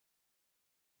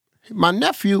my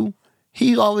nephew,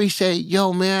 he always say,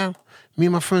 yo, man, me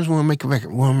and my friends want to make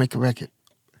a record.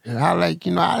 And I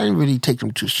didn't really take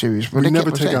them too serious. But we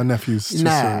never take our nephews too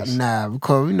serious. Nah,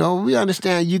 because, we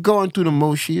understand you're going through the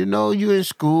motion. You're in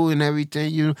school and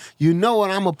everything. You know what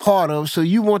I'm a part of, so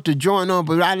you want to join on,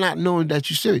 but I'm not knowing that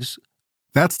you're serious.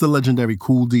 That's the legendary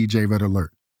Kool DJ Red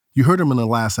Alert. You heard him in the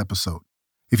last episode.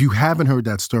 If you haven't heard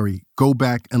that story, go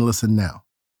back and listen now.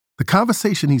 The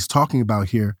conversation he's talking about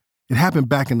here, it happened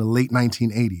back in the late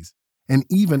 1980s. And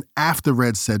even after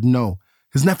Red said no,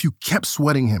 his nephew kept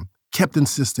sweating him, kept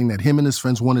insisting that him and his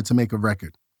friends wanted to make a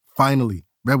record. Finally,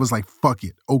 Red was like, fuck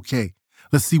it, okay,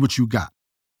 let's see what you got.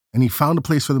 And he found a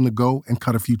place for them to go and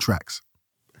cut a few tracks.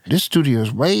 This studio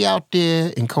is way out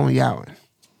there in Coney Island,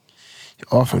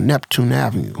 off of Neptune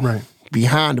Avenue, right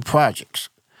behind the projects.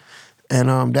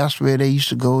 And that's where they used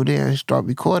to go there and start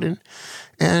recording.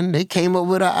 And they came up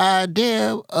with an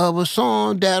idea of a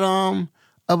song that,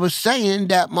 of a saying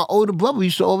that my older brother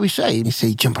used to always say. He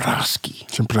say,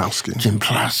 Jimbrowski.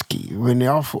 When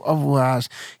otherwise,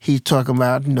 he's talking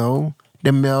about,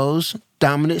 the male's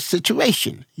dominant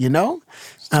situation, Talking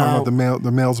about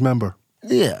the male's member.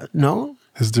 Yeah,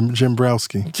 His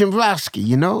Jimbrowski.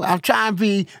 I'm trying to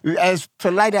be as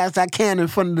polite as I can in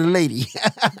front of the lady.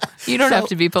 You don't have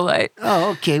to be polite.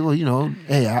 Oh, okay. Well,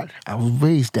 hey, I was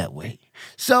raised that way.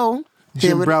 So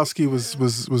Jimbrowski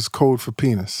was code for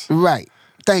penis. Right.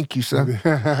 Thank you, sir.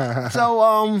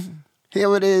 So,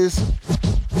 here it is.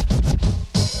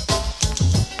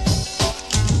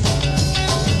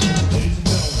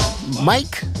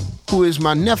 Mike, who is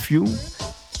my nephew,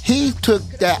 he took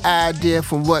that idea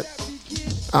from what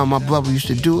my brother used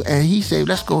to do, and he said,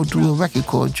 let's go do a record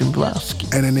called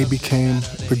Jimbrowski. And then they became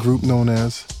the group known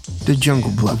as The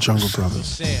Jungle Brothers. The Jungle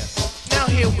Brothers. Now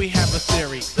here we have a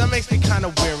theory that makes me kind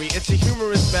of weary. It's a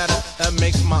humorous matter that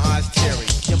makes my eyes teary.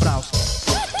 Jimbrowski.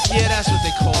 Yeah, that's what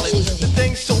they call it. The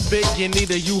thing's so big you need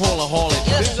a U-Haul or haul it.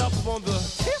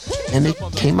 And it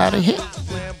came out a hit.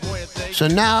 So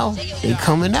now they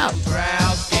coming out.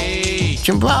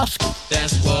 Jimbrowski.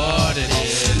 That's what it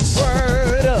is.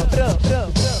 Word up.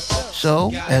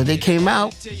 So as they came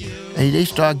out, and they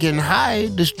start getting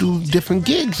hired to do different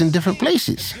gigs in different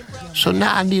places. So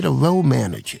now I need a road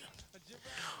manager.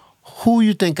 Who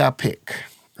you think I pick?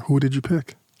 Who did you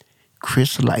pick?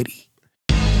 Chris Lighty.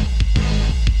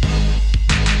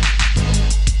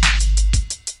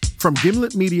 From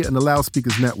Gimlet Media and the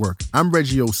Loudspeakers Network, I'm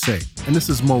Reggie Osei, and this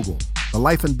is Mogul, The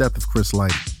Life and Death of Chris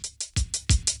Lighty.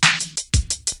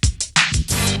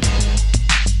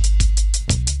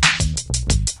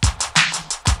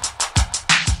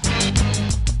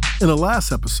 In the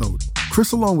last episode,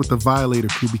 Chris along with the Violator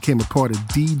crew became a part of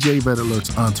DJ Red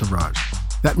Alert's entourage.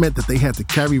 That meant that they had to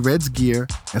carry Red's gear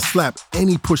and slap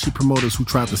any pushy promoters who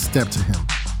tried to step to him.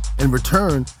 In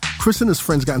return, Chris and his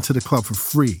friends got into the club for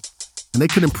free. And they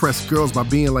could impress girls by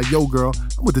being like, yo, girl,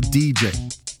 I'm with the DJ.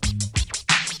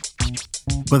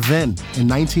 But then, in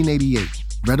 1988,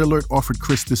 Red Alert offered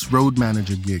Chris this road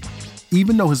manager gig,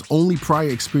 even though his only prior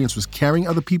experience was carrying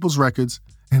other people's records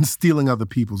and stealing other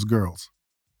people's girls.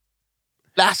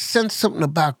 I sensed something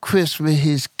about Chris with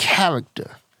his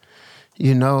character,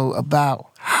 about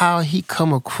how he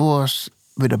come across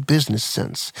with a business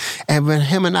sense. And when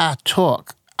him and I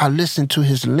talk, I listen to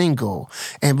his lingo.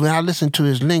 And when I listen to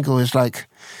his lingo, it's like,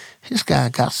 this guy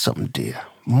got something there,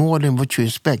 more than what you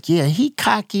expect. Yeah, he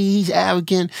cocky, he's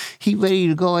arrogant, he ready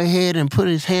to go ahead and put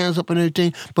his hands up and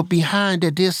everything. But behind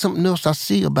that, there's something else I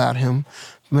see about him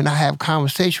when I have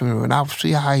conversation with him, and I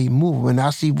see how he moves, and I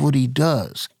see what he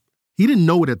does. He didn't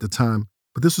know it at the time,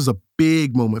 but this was a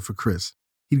big moment for Chris.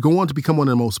 He'd go on to become one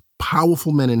of the most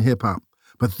powerful men in hip-hop,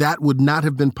 but that would not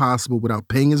have been possible without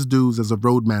paying his dues as a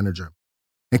road manager.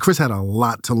 And Chris had a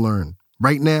lot to learn.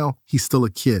 Right now, he's still a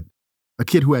kid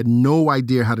who had no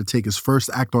idea how to take his first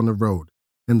act on the road.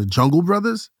 And the Jungle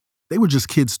Brothers, they were just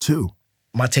kids too.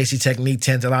 My tasty technique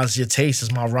tantalizes your taste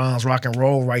as my rhymes rock and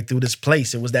roll right through this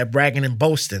place. It was that bragging and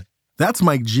boasting. That's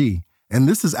Mike G, and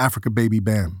this is Africa Baby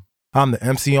Bam. I'm the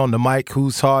MC on the mic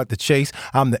who's hard to chase.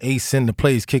 I'm the ace in the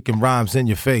place kicking rhymes in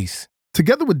your face.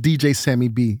 Together with DJ Sammy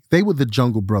B, they were the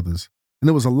Jungle Brothers, and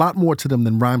there was a lot more to them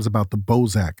than rhymes about the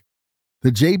Bozak.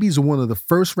 The JBs are one of the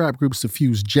first rap groups to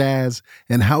fuse jazz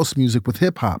and house music with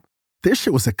hip-hop. Their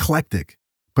shit was eclectic,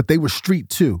 but they were street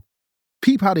too.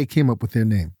 Peep how they came up with their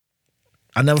name.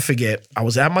 I'll never forget, I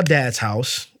was at my dad's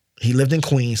house. He lived in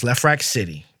Queens, Left Rack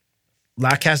City. A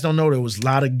lot of cats don't know there was a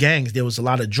lot of gangs. There was a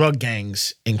lot of drug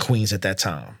gangs in Queens at that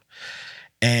time.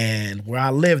 And where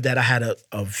I lived at, I had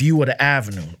a view of the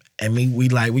avenue. And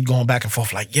we going back and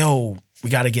forth like, yo, we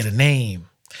got to get a name.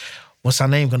 What's our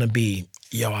name going to be?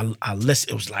 Yo, I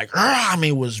listened. It was like,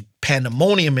 it was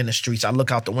pandemonium in the streets. I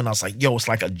look out the window. I was like, yo, it's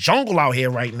like a jungle out here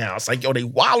right now. It's like, yo, they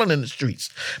wilding in the streets.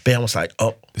 Bam was like,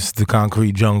 oh. This is the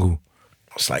concrete jungle.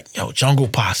 I was like, yo, Jungle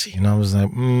Posse. And I was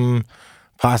like,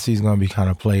 Posse's gonna be kind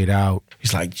of played out.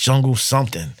 He's like, Jungle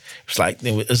something. It's like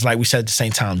we said at the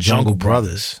same time, Jungle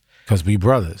Brothers. Because we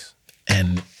brothers.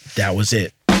 And that was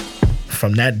it.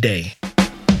 From that day.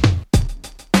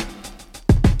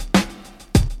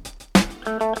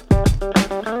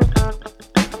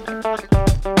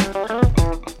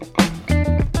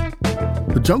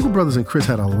 The Jungle Brothers and Chris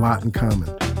had a lot in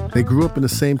common. They grew up in the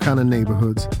same kind of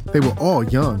neighborhoods. They were all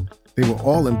young. They were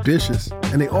all ambitious.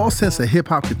 And they all sensed that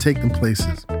hip-hop could take them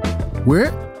places.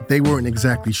 Where? They weren't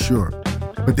exactly sure.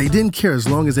 But they didn't care as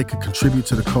long as they could contribute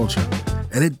to the culture.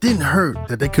 And it didn't hurt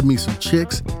that they could meet some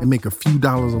chicks and make a few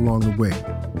dollars along the way.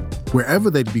 Wherever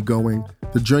they'd be going,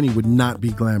 the journey would not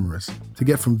be glamorous. To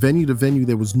get from venue to venue,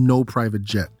 there was no private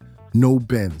jet, no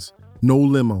Benz, no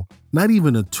limo, not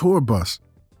even a tour bus.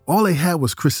 All they had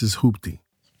was Chris's hoopty.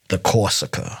 The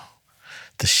Corsica.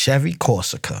 The Chevy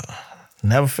Corsica.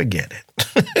 Never forget it.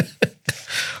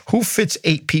 Who fits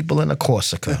 8 people in a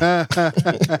Corsica?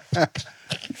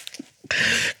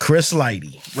 Chris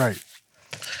Lighty. Right.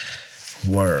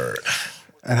 Word.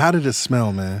 And how did it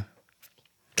smell, man?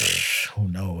 Who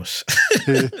knows?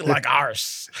 Like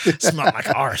arse. Smelled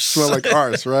like arse. Smell like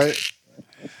arse, right?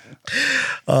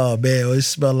 Oh, man. It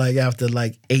smelled like after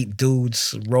like 8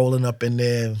 dudes rolling up in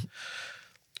there.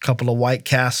 Couple of White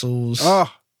Castles.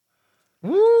 Oh.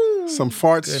 Woo. Some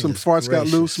farts Goodness got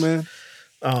loose, man.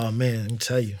 Oh, man, let me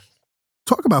tell you.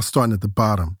 Talk about starting at the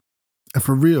bottom. And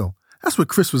for real, that's what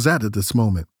Chris was at this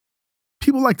moment.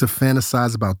 People like to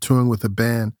fantasize about touring with a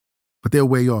band, but they're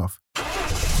way off.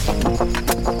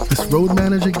 This road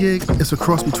manager gig is a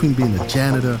cross between being a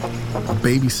janitor, a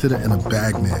babysitter, and a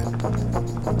bag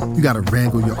man. You gotta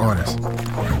wrangle your artists,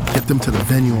 get them to the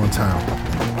venue on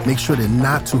time, make sure they're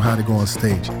not too high to go on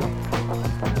stage.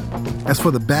 As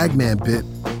for the bag man bit,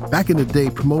 back in the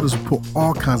day, promoters would pull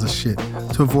all kinds of shit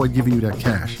to avoid giving you that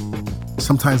cash.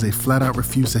 Sometimes they flat out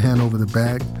refuse to hand over the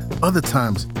bag. Other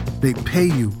times, they pay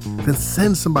you, then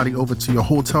send somebody over to your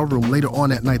hotel room later on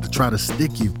that night to try to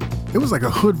stick you. It was like a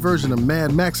hood version of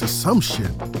Mad Max or some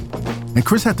shit. And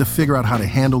Chris had to figure out how to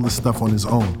handle this stuff on his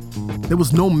own. There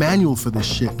was no manual for this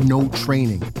shit, no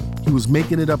training. He was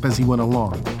making it up as he went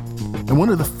along. And one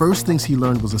of the first things he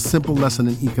learned was a simple lesson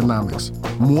in economics.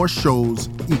 More shows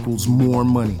equals more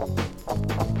money.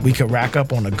 We could rack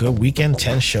up on a good weekend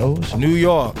 10 shows. New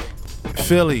York,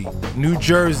 Philly, New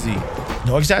Jersey.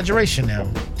 No exaggeration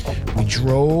now. We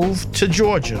drove to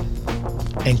Georgia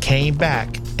and came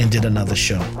back and did another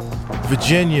show.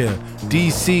 Virginia,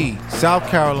 D.C., South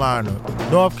Carolina,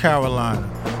 North Carolina,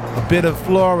 a bit of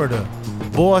Florida,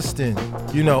 Boston,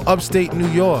 upstate New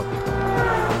York.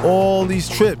 All these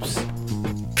trips.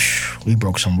 We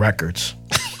broke some records.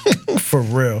 For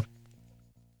real.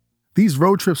 These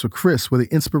road trips with Chris were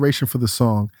the inspiration for the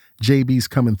song JB's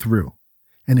Coming Through.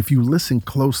 And if you listen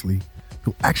closely,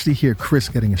 you'll actually hear Chris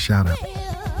getting a shout out.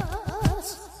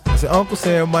 I said, Uncle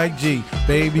Sam, Mike G,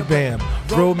 Baby Bam,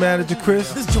 Road Manager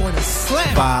Chris, This joint is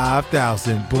slam.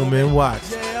 5,000 booming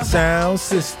watts, sound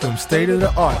system, state of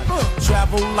the art.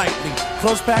 Travel lightly,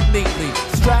 close pack neatly,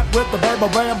 strapped with the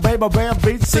baby bam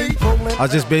beat seat. I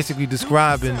was just basically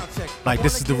describing, like,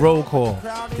 this is the roll call.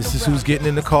 This is who's getting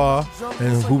in the car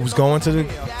and who's going to the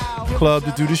club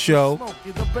to do the show.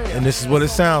 And this is what it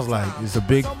sounds like. It's a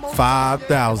big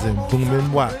 5,000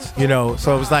 booming watts.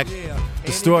 So it was like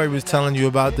the story was telling you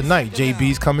about the night.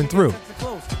 JB's coming through.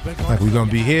 Like, we're going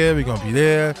to be here, we're going to be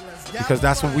there. Because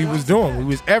that's what we was doing. We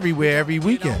was everywhere every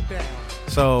weekend.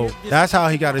 So that's how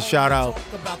he got a shout out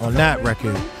on that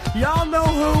record. Y'all know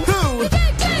who?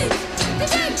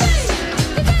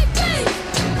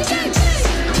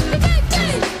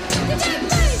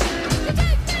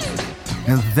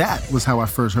 And that was how I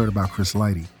first heard about Chris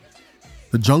Lighty.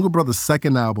 The Jungle Brothers'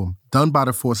 second album, Done by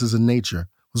the Forces of Nature,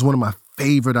 was one of my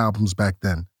favorite albums back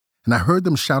then. And I heard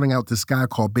them shouting out this guy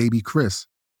called Baby Chris.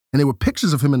 And there were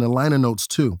pictures of him in the liner notes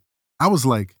too. I was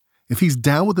like, if he's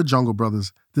down with the Jungle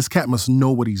Brothers, this cat must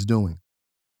know what he's doing.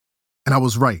 And I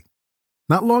was right.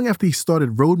 Not long after he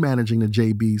started road managing the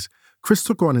JBs, Chris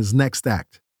took on his next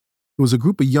act. It was a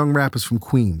group of young rappers from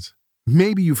Queens.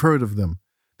 Maybe you've heard of them.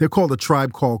 They're called A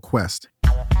Tribe Called Quest.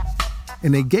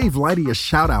 And they gave Lighty a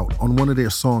shout out on one of their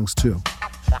songs too.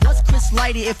 What's Chris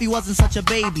Lighty if he wasn't such a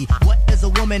baby? What is a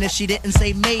woman if she didn't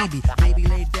say maybe? Baby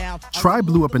laid down. Tribe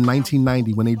blew up in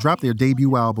 1990 when they dropped their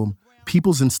debut album,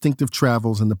 People's Instinctive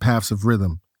Travels and the Paths of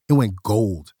Rhythm. It went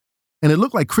gold. And it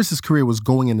looked like Chris's career was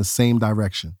going in the same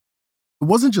direction. It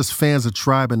wasn't just fans of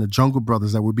Tribe and the Jungle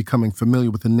Brothers that were becoming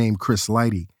familiar with the name Chris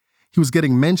Lighty. he was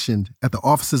getting mentioned at the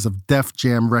offices of Def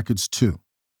Jam Records too.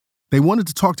 They wanted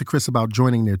to talk to Chris about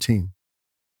joining their team.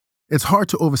 It's hard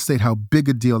to overstate how big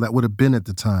a deal that would have been at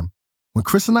the time. When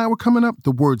Chris and I were coming up,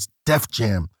 the words Def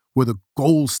Jam were the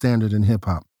gold standard in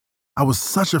hip-hop. I was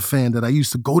such a fan that I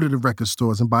used to go to the record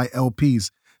stores and buy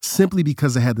LPs simply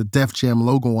because they had the Def Jam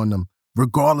logo on them,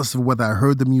 regardless of whether I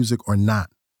heard the music or not.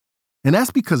 And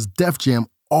that's because Def Jam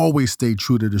always stayed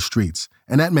true to the streets,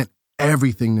 and that meant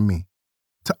everything to me.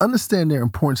 To understand their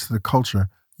importance to the culture,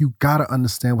 you gotta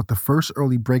understand what the first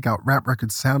early breakout rap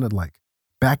records sounded like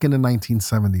back in the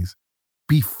 1970s,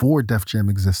 before Def Jam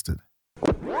existed.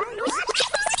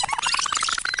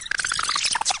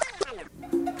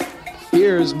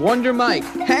 Here's Wonder Mike,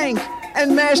 Hank,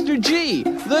 and Master G,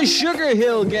 the Sugar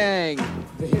Hill Gang.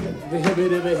 The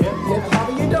hip hop,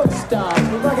 you don't stop.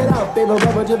 Rock it out, baby,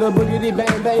 rubber to the boogity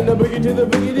bang bang, the boogie to the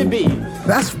boogity beat.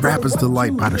 That's Rapper's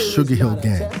Delight by the Sugar Hill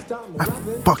Gang. I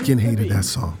fucking hated that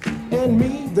song. And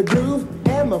me, the groove,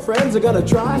 and my friends are gonna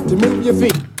try to move your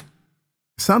feet.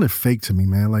 It sounded fake to me,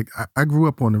 man. Like I grew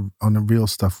up on the real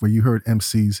stuff where you heard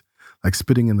MCs like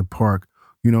spitting in the park,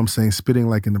 you know what I'm saying, spitting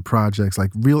like in the projects,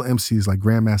 like real MCs like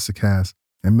Grandmaster Caz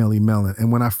and Melly Melon.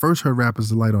 And when I first heard Rapper's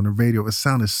Delight on the radio, it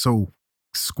sounded so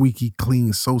squeaky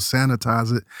clean, so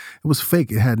sanitized. It was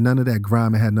fake. It had none of that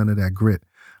grime. It had none of that grit.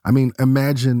 I mean,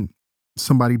 imagine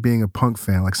somebody being a punk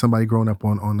fan, like somebody growing up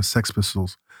on the Sex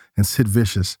Pistols and Sid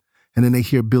Vicious, and then they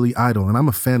hear Billy Idol. And I'm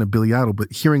a fan of Billy Idol,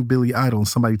 but hearing Billy Idol and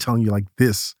somebody telling you like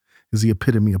this is the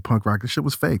epitome of punk rock, this shit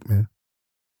was fake, man.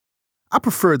 I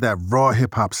preferred that raw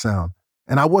hip-hop sound,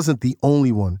 and I wasn't the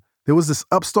only one. There was this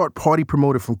upstart party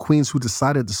promoter from Queens who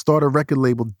decided to start a record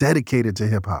label dedicated to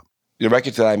hip-hop. The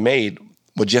records that I made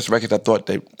were just records I thought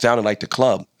they sounded like the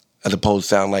club as opposed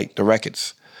to sound like the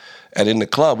records. And in the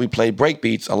club, we played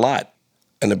breakbeats a lot.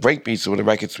 And the breakbeats were the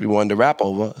records we wanted to rap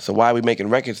over. So why are we making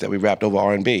records that we rapped over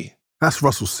R&B? That's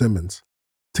Russell Simmons.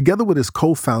 Together with his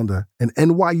co-founder, an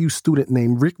NYU student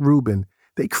named Rick Rubin,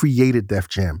 they created Def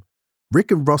Jam.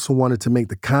 Rick and Russell wanted to make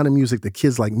the kind of music that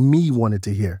kids like me wanted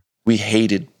to hear. We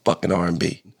hated fucking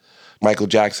R&B. Michael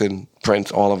Jackson,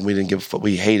 Prince, all of them, we didn't give a fuck.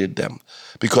 We hated them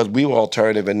because we were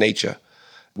alternative in nature.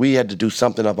 We had to do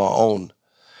something of our own. And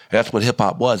that's what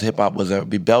hip-hop was. Hip-hop was a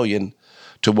rebellion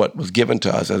to what was given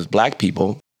to us as black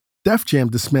people. Def Jam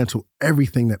dismantled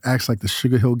everything that acts like the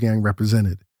Sugar Hill Gang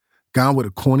represented. Gone with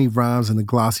the corny rhymes and the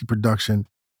glossy production.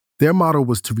 Their motto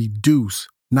was to reduce,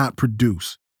 not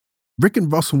produce. Rick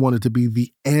and Russell wanted to be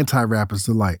the anti-Rapper's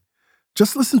Delight.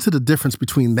 Just listen to the difference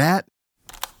between that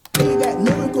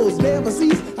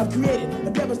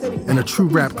and a true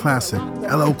rap classic,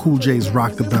 LL Cool J's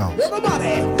Rock the Bells.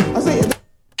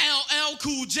 LL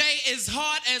Cool J is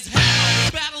hard as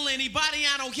hell. Battle anybody,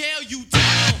 I don't care, you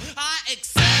tell. I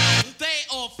excel, they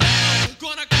all fail.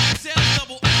 Gonna sell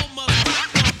double L, must rock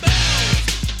my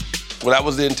bells. Well, that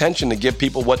was the intention, to give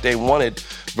people what they wanted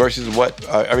versus what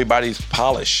everybody's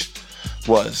polish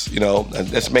was, you know.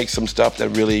 And let's make some stuff that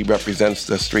really represents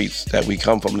the streets that we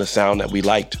come from, the sound that we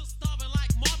liked.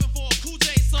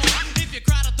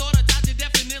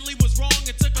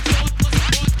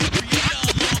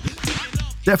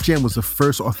 Def Jam was the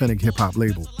first authentic hip-hop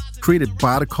label, created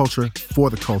by the culture,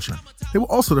 for the culture. They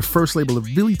were also the first label to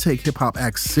really take hip-hop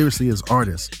acts seriously as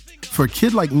artists. For a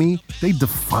kid like me, they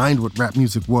defined what rap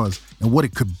music was and what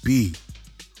it could be.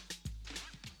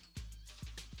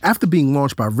 After being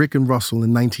launched by Rick and Russell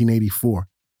in 1984,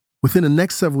 within the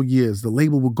next several years, the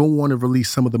label would go on to release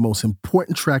some of the most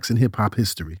important tracks in hip-hop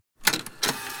history.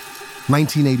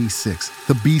 1986,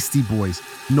 The Beastie Boys,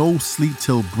 No Sleep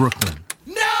Till Brooklyn.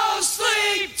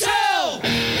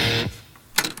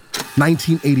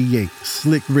 1988,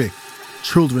 Slick Rick,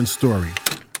 Children's Story.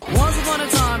 Once upon a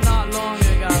time, not long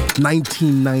ago.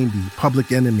 1990,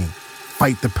 Public Enemy,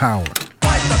 Fight the Power.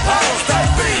 Fight the powers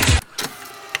that be.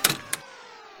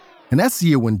 And that's the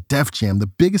year when Def Jam, the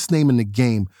biggest name in the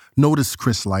game, noticed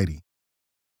Chris Lighty.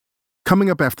 Coming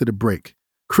up after the break,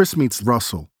 Chris meets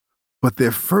Russell, but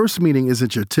their first meeting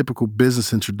isn't your typical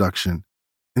business introduction.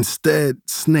 Instead,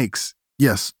 snakes,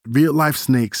 yes, real-life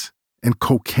snakes, and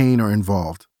cocaine are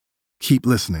involved. Keep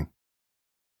listening.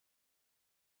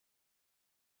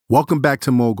 Welcome back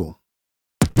to Mogul.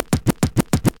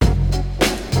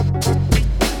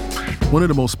 One of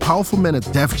the most powerful men at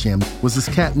Def Jam was this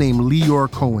cat named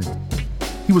Lyor Cohen.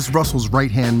 He was Russell's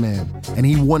right-hand man, and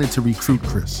he wanted to recruit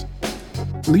Chris.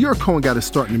 Lyor Cohen got his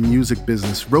start in the music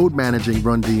business, road managing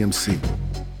Run DMC.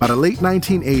 By the late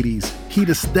 1980s, he'd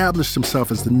established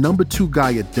himself as the #2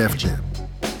 guy at Def Jam.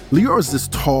 Lyor is this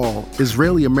tall,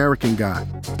 Israeli-American guy.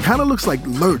 Kind of looks like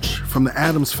Lurch from the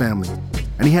Addams Family,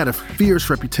 and he had a fierce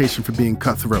reputation for being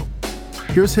cutthroat.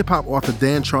 Here's hip-hop author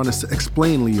Dan Charnas to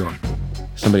explain Lyor.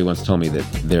 Somebody once told me that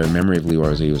their memory of Lyor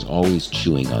was that he was always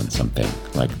chewing on something,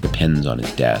 like the pens on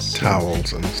his desk.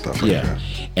 Towels and stuff like that.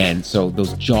 And so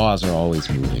those jaws are always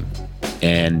moving.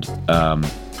 And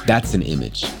that's an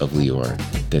image of Lyor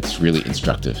that's really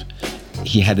instructive.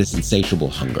 He had this insatiable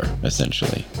hunger,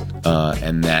 essentially.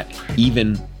 And that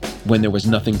even when there was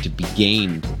nothing to be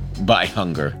gained by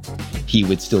hunger, he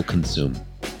would still consume.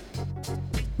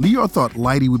 Lyor thought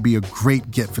Lighty would be a great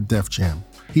get for Def Jam.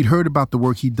 He'd heard about the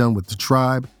work he'd done with The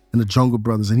Tribe and the Jungle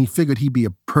Brothers, and he figured he'd be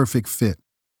a perfect fit.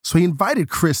 So he invited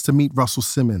Chris to meet Russell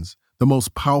Simmons, the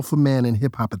most powerful man in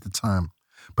hip-hop at the time.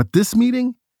 But this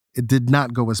meeting, it did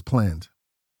not go as planned.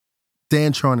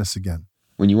 Dan Charnas again.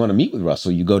 When you want to meet with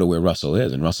Russell, you go to where Russell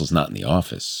is, and Russell's not in the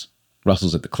office.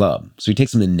 Russell's at the club. So he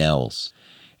takes him to Nell's.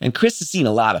 And Chris has seen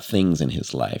a lot of things in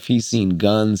his life. He's seen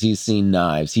guns, he's seen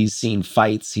knives, he's seen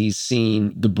fights, he's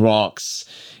seen the Bronx,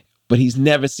 but he's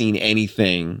never seen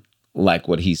anything like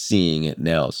what he's seeing at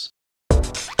Nell's.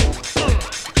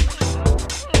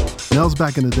 Nell's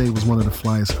back in the day was one of the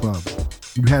flyest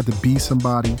clubs. You had to be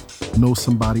somebody, know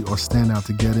somebody, or stand out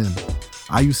to get in.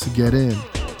 I used to get in,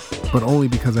 but only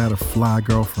because I had a fly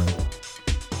girlfriend.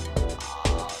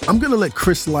 I'm gonna let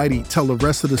Chris Lighty tell the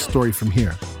rest of the story from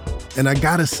here. And I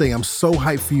gotta say, I'm so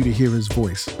hyped for you to hear his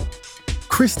voice.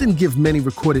 Chris didn't give many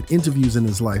recorded interviews in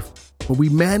his life, but we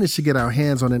managed to get our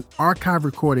hands on an archive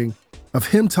recording of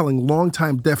him telling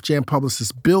longtime Def Jam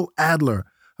publicist Bill Adler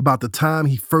about the time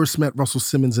he first met Russell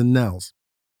Simmons in Nell's.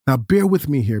 Now, bear with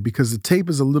me here because the tape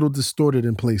is a little distorted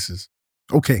in places.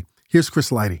 Okay, here's Chris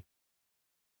Lighty.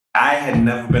 I had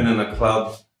never been in a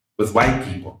club with white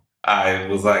people. I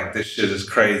was like, this shit is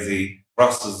crazy.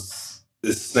 Russell's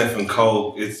is sniffing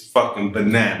coke. It's fucking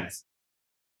bananas.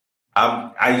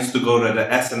 I used to go to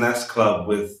the S&S club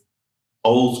with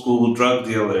old school drug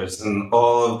dealers and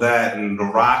all of that, and the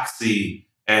Roxy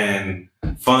and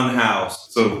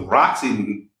Funhouse. So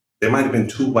Roxy, there might have been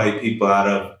 2 white people out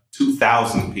of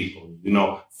 2,000 people. You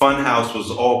know, Funhouse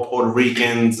was all Puerto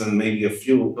Ricans and maybe a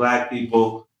few black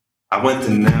people. I went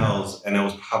to Nell's and there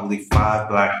was probably 5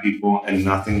 black people and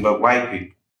nothing but white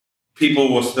people.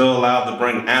 People were still allowed to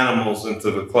bring animals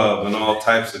into the club and all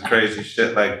types of crazy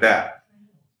shit like that.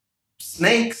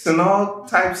 Snakes and all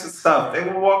types of stuff. They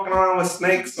were walking around with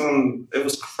snakes and it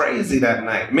was crazy that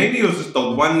night. Maybe it was just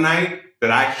the one night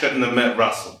that I shouldn't have met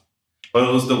Russell. But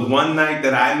it was the one night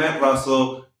that I met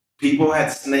Russell. People had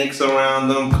snakes around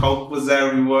them. Coke was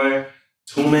everywhere.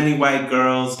 Too many white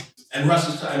girls. And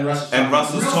Russell's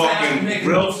talking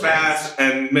real fast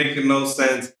and making no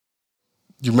sense.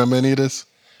 You remember any of this?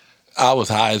 I was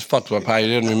high as fuck, so I probably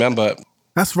didn't remember.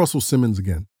 That's Russell Simmons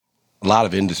again. A lot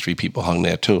of industry people hung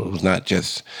there, too. It was not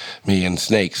just me and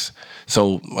Snakes.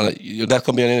 So that's going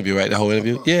to be an interview, right? The whole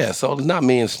interview? Yeah, so it's not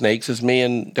me and Snakes. It's me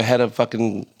and the head of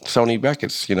fucking Sony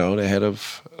Records, you know, the head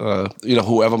of,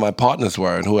 whoever my partners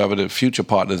were and whoever the future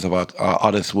partners of our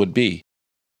artists would be.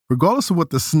 Regardless of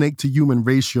what the snake-to-human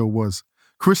ratio was,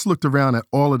 Chris looked around at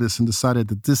all of this and decided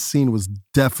that this scene was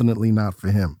definitely not for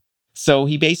him. So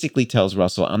he basically tells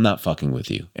Russell, I'm not fucking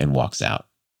with you, and walks out.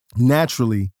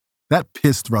 Naturally, that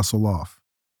pissed Russell off.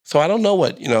 So I don't know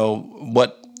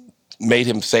what made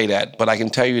him say that, but I can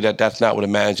tell you that that's not what a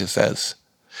manager says.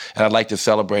 And I'd like to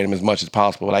celebrate him as much as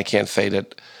possible, but I can't say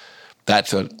that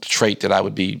that's a trait that I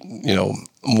would be,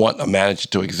 want a manager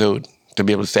to exude, to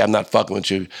be able to say, I'm not fucking with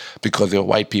you because there were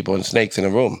white people and snakes in the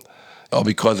room, or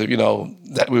because of,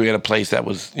 that we were in a place that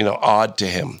was, odd to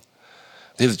him.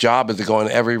 His job is to go in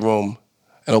every room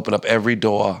and open up every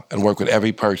door and work with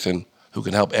every person who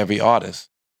can help every artist.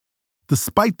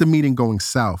 Despite the meeting going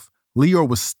south, Lyor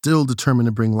was still determined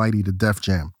to bring Lighty to Def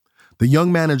Jam. The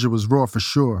young manager was raw for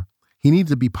sure. He needed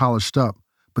to be polished up,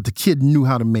 but the kid knew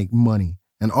how to make money,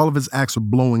 and all of his acts were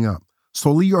blowing up.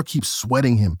 So Lyor keeps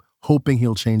sweating him, hoping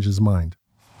he'll change his mind.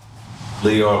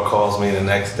 Lyor calls me the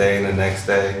next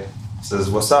day,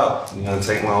 says, what's up? You gonna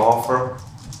take my offer?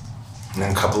 And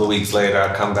then a couple of weeks later,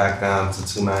 I come back down to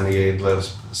 298 Little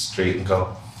Street and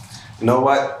go, you know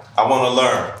what? I want to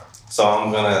learn, so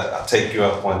I'll take you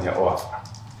up on your offer.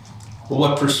 Well,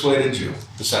 what persuaded you,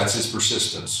 besides his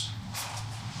persistence?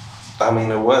 I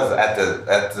mean, it was, at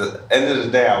the end of the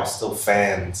day, I was still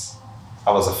fans.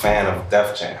 I was a fan of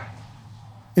Def Jam.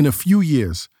 In a few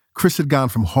years, Chris had gone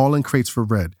from hauling crates for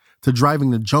Red to driving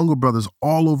the Jungle Brothers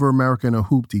all over America in a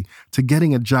hoopty to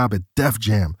getting a job at Def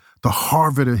Jam, the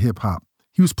Harvard of hip-hop.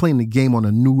 He was playing the game on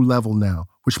a new level now,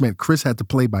 which meant Chris had to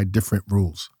play by different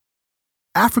rules.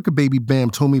 Africa Baby Bam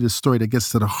told me this story that gets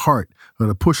to the heart of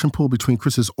the push and pull between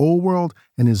Chris's old world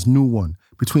and his new one,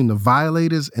 between the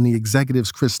violators and the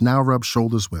executives Chris now rubs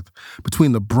shoulders with,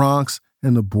 between the Bronx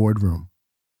and the boardroom.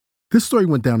 This story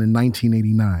went down in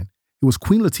 1989. It was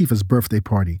Queen Latifah's birthday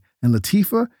party. And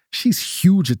Latifah, she's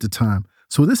huge at the time.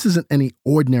 So this isn't any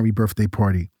ordinary birthday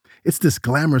party. It's this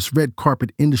glamorous red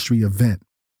carpet industry event.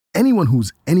 Anyone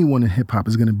who's anyone in hip-hop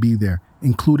is going to be there,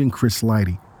 including Chris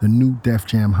Lighty, the new Def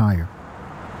Jam hire.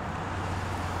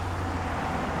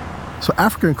 So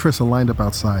Africa and Chris are lined up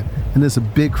outside, and there's a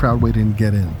big crowd waiting to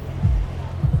get in.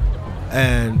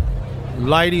 And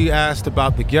Lighty asked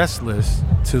about the guest list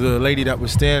to the lady that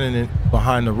was standing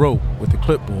behind the rope with the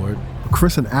clipboard. But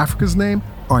Chris and Africa's name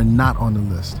are not on the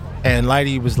list. And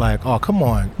Lighty was like, oh, come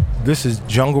on. This is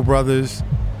Jungle Brothers.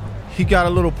 He got a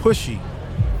little pushy.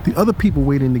 The other people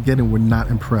waiting to get in were not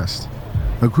impressed.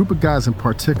 A group of guys in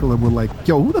particular were like,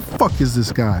 yo, who the fuck is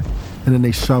this guy? And then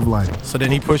they shoved Lighty. So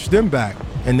then he pushed them back.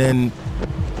 And then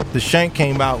the shank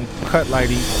came out and cut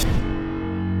Lighty.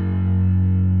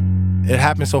 It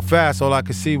happened so fast, all I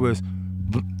could see was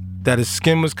that his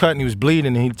skin was cut and he was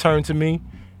bleeding. And he turned to me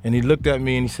and he looked at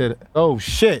me and he said, oh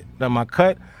shit, am I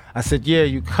cut? I said, yeah,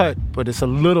 you cut, but it's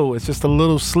just a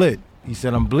little slit. He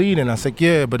said, I'm bleeding. I said,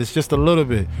 yeah, but it's just a little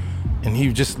bit. And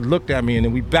he just looked at me and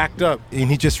then we backed up and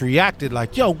he just reacted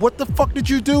like, yo, what the fuck did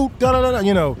you do? Da, da, da, da.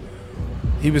 You know,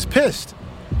 he was pissed.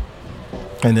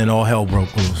 And then all hell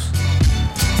broke loose.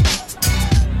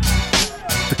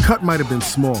 The cut might have been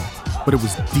small, but it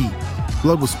was deep.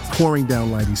 Blood was pouring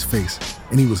down Lighty's face,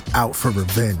 and he was out for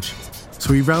revenge.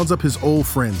 So he rounds up his old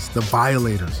friends, the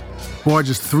Violators,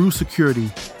 barges through security,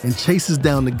 and chases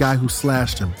down the guy who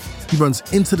slashed him. He runs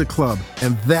into the club,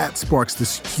 and that sparks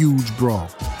this huge brawl.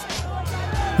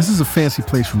 This is a fancy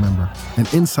place, remember, and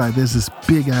inside there's this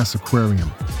big-ass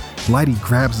aquarium. Lighty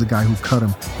grabs the guy who cut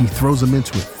him, and he throws him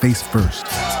into it face first.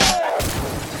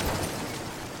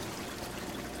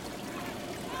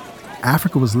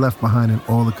 Africa was left behind in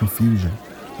all the confusion.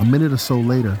 A minute or so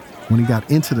later, when he got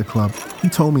into the club, he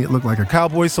told me it looked like a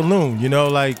cowboy saloon, you know,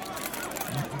 like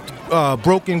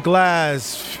broken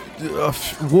glass,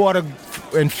 water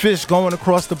and fish going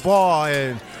across the bar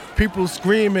and people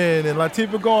screaming and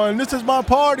Latifah going, this is my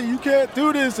party, you can't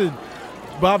do this. And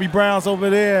Bobby Brown's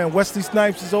over there and Wesley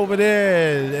Snipes is over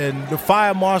there and the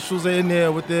fire marshals are in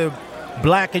there with their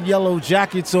black and yellow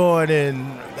jackets on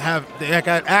and they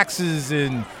got axes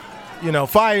and, you know,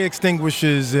 fire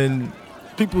extinguishers and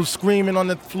people screaming on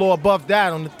the floor above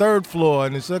that, on the third floor.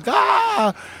 And it's like,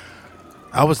 ah!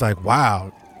 I was like,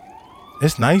 wow,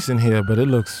 it's nice in here, but it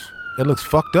looks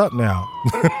fucked up now.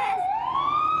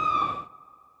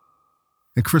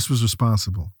 And Chris was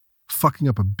responsible, fucking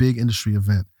up a big industry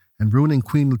event and ruining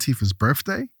Queen Latifah's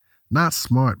birthday? Not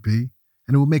smart, B.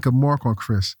 And it would make a mark on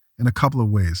Chris in a couple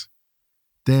of ways.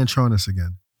 Dan Charnas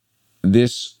again.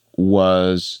 This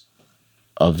was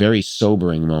a very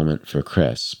sobering moment for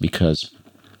Chris because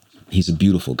he's a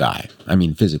beautiful guy. I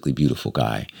mean, physically beautiful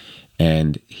guy.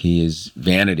 And his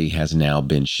vanity has now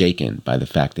been shaken by the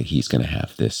fact that he's going to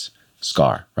have this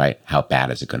scar, right? How bad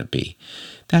is it going to be?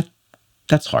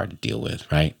 That's hard to deal with,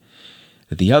 right?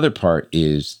 The other part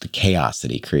is the chaos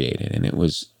that he created. And it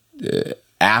was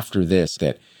after this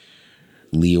that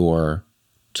Lyor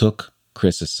took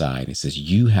Chris aside. He says,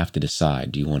 you have to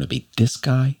decide, do you want to be this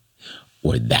guy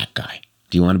or that guy?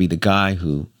 Do you want to be the guy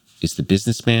who is the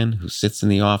businessman, who sits in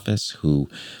the office, who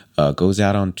goes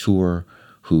out on tour,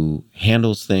 who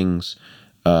handles things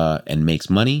and makes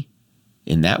money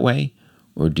in that way?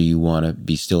 Or do you want to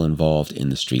be still involved in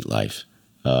the street life,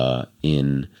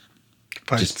 in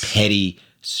just petty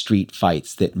street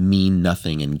fights that mean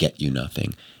nothing and get you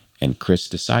nothing? And Chris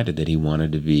decided that he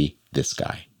wanted to be this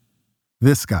guy.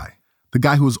 This guy, the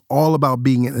guy who was all about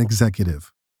being an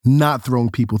executive, not throwing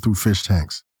people through fish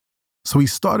tanks. So he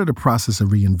started a process of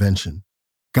reinvention.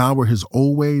 Gone were his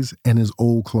old ways and his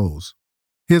old clothes.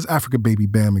 Here's Africa Baby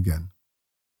Bam again.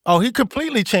 Oh, he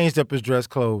completely changed up his dress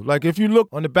code. Like if you look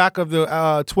on the back of the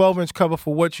 12-inch cover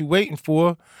for What You Waiting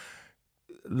For,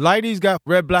 Lighty's got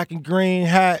red, black, and green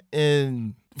hat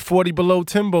and 40 below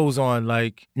Timbos on,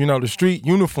 like, you know, the street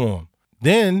uniform.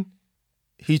 Then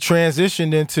he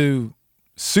transitioned into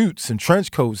suits and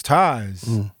trench coats, ties,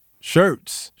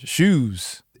 shirts,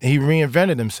 shoes. He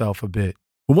reinvented himself a bit.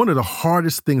 But one of the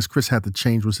hardest things Chris had to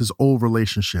change was his old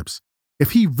relationships.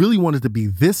 If he really wanted to be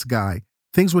this guy,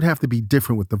 things would have to be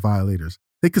different with the Violators.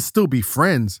 They could still be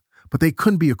friends, but they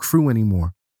couldn't be a crew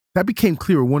anymore. That became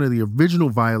clear when one of the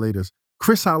original Violators,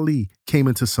 Chris Ali, came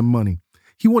into some money.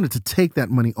 He wanted to take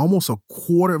that money, almost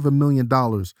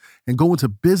 $250,000, and go into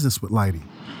business with Lighty.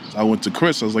 I went to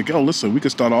Chris. I was like, yo, listen, we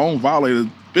could start our own Violator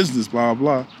business, blah,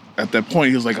 blah. At that point,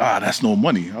 he was like, that's no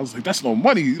money. I was like, that's no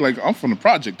money. Like, I'm from the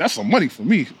project. That's some money for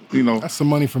me, you know. That's some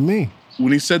money for me.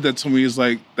 When he said that to me, it's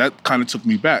like, that kind of took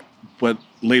me back. But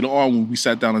later on, when we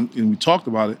sat down and we talked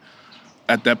about it,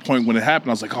 at that point when it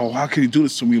happened, I was like, oh, how can he do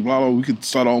this to me? Blah, blah, we could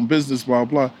start our own business, blah,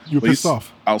 blah. You were pissed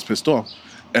off? I was pissed off.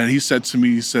 And he said to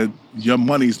me, your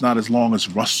money's not as long as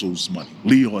Russell's money,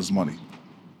 Leor's money.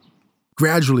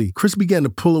 Gradually, Chris began to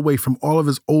pull away from all of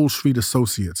his old street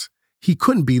associates. He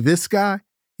couldn't be this guy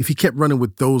if he kept running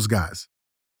with those guys.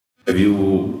 If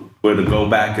you were to go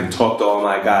back and talk to all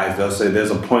my guys, they'll say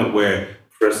there's a point where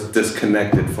Chris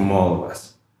disconnected from all of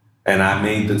us. And I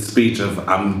made the speech of,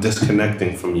 I'm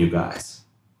disconnecting from you guys.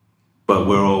 But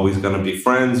we're always going to be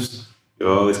friends.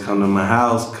 You'll always come to my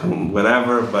house, come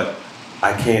whatever, but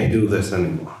I can't do this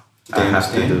anymore. I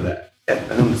have to do that. Yeah,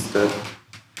 I understood.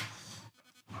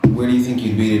 Where do you think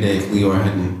you'd be today if Leor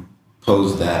hadn't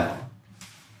posed that?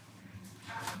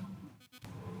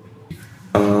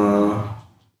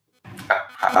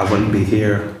 I wouldn't be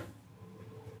here.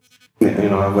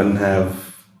 I wouldn't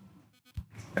have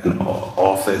an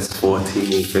office,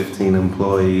 14, 15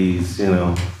 employees,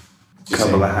 a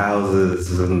couple of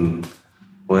houses and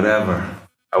whatever.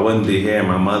 I wouldn't be here.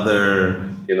 My mother,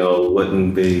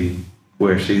 wouldn't be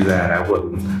where she's at.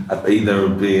 I'd either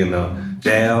be in a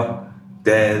jail,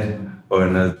 dead, or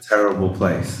in a terrible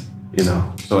place,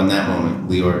 So in that moment,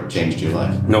 Leor changed your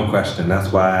life? No question.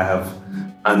 That's why I have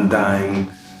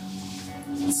undying,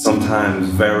 sometimes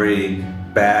very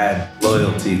bad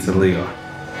loyalty to Leor.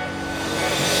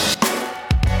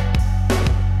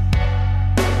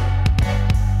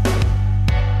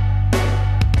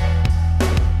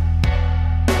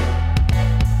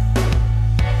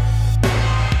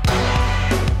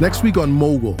 Next week on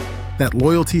Mogul, that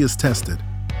loyalty is tested.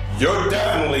 You're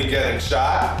definitely getting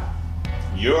shot.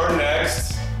 You're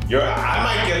next. I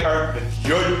might get hurt, but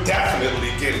you're definitely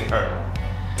getting hurt.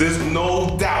 There's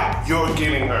no doubt you're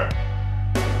getting hurt.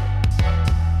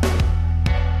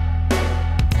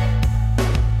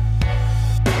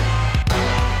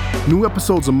 New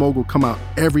episodes of Mogul come out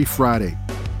every Friday.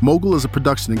 Mogul is a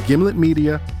production of Gimlet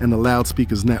Media and the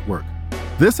Loudspeakers Network.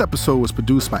 This episode was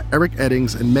produced by Eric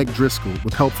Eddings and Meg Driscoll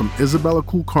with help from Isabella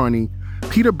Kulkarni,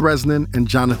 Peter Bresnan, and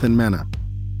Jonathan Mena.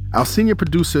 Our senior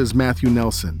producer is Matthew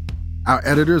Nelson. Our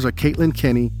editors are Caitlin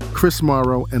Kenny, Chris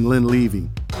Morrow, and Lynn Levy.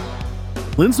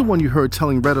 Lynn's the one you heard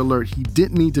telling Red Alert he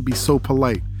didn't need to be so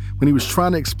polite when he was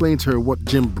trying to explain to her what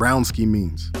Jim Brownski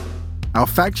means. Our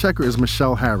fact checker is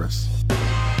Michelle Harris.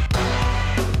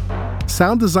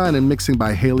 Sound design and mixing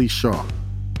by Haley Shaw.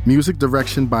 Music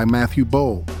direction by Matthew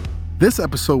Bowl. This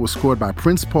episode was scored by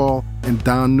Prince Paul and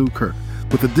Don Newkirk,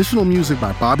 with additional music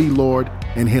by Bobby Lord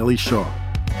and Haley Shaw.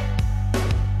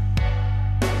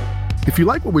 If you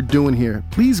like what we're doing here,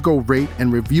 please go rate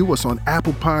and review us on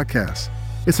Apple Podcasts.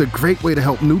 It's a great way to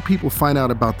help new people find out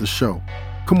about the show.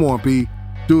 Come on, B,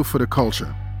 do it for the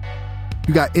culture.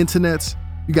 You got internets,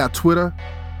 you got Twitter.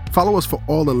 Follow us for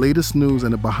all the latest news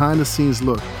and a behind-the-scenes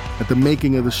look at the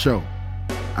making of the show.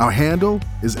 Our handle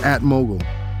is @Mogul.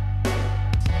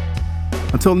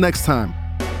 Until next time,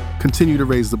 continue to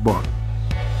raise the bar.